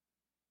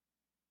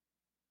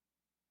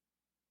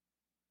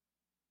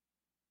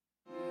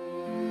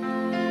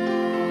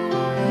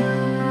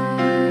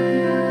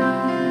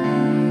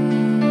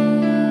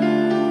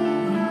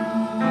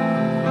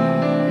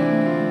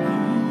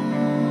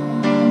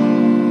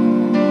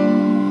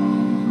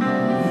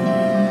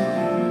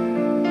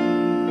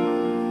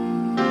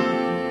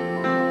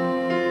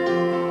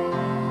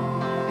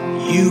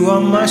You are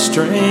my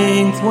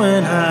strength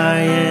when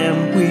I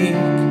am weak.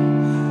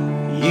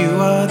 You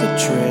are the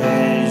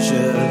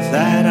treasure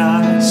that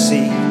I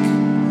seek.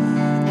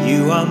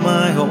 You are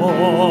my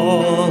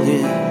all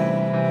in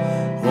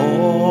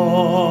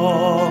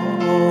all.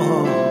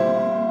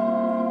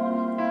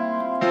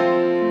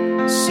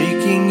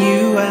 Seeking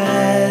you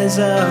as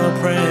a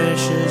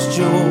precious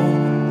jewel,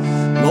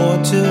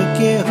 Lord, to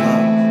give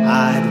up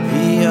I'd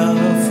be a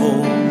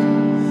fool.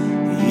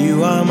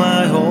 You are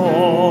my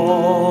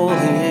all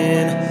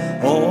in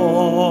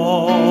all.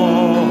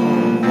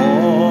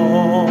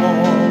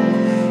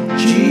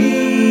 Jesus,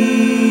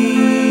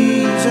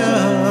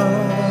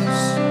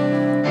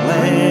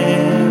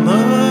 Lamb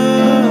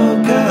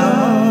of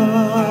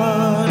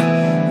God,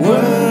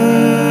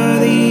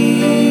 worthy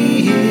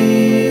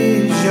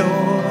is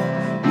your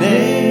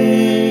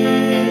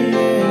name.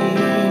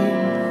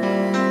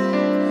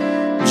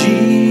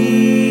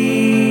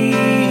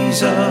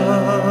 Jesus,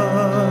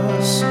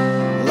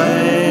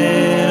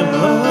 Lamb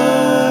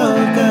of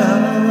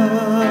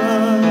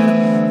God,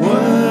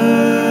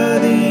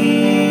 worthy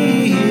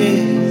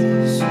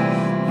is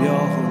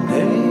your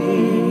name.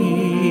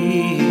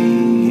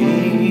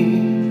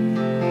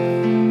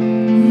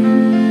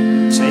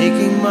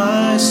 Taking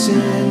my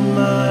sin,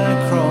 my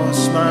cross,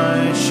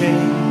 my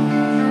shame,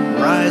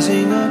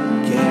 rising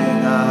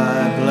again,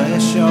 I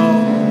bless your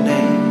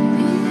name.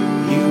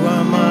 You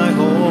are my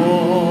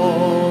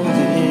all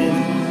in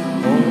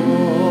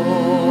all.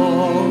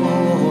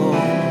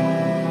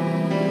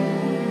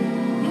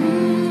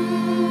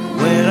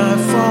 When I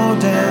fall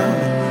down,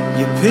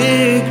 you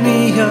pick me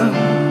up.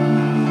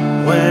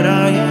 When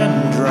I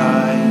am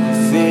dry, you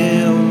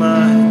fill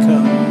my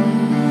cup.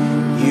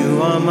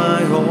 You are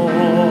my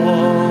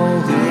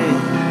all in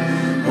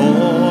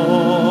all.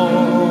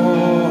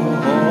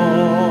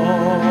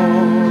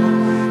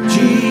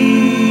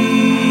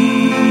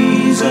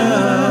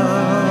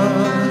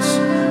 Jesus,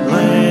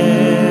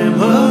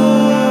 Lamb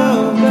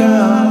of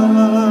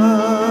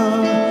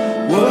God,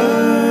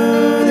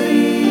 worthy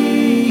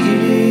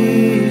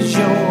is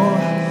your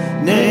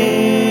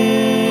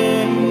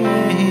name.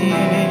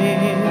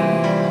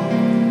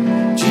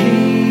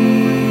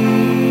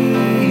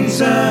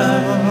 Jesus,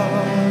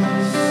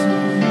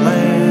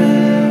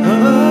 Lamb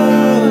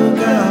of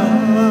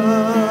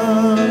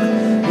God,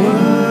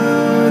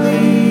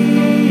 worthy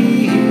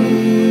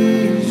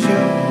is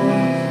your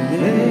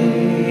name.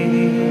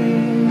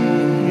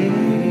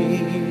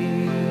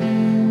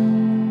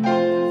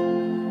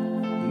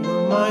 You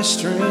are my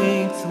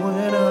strength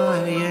when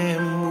I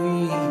am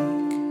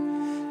weak.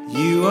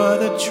 You are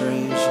the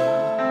treasure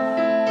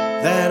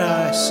that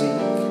I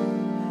seek.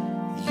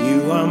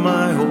 You are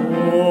my hope.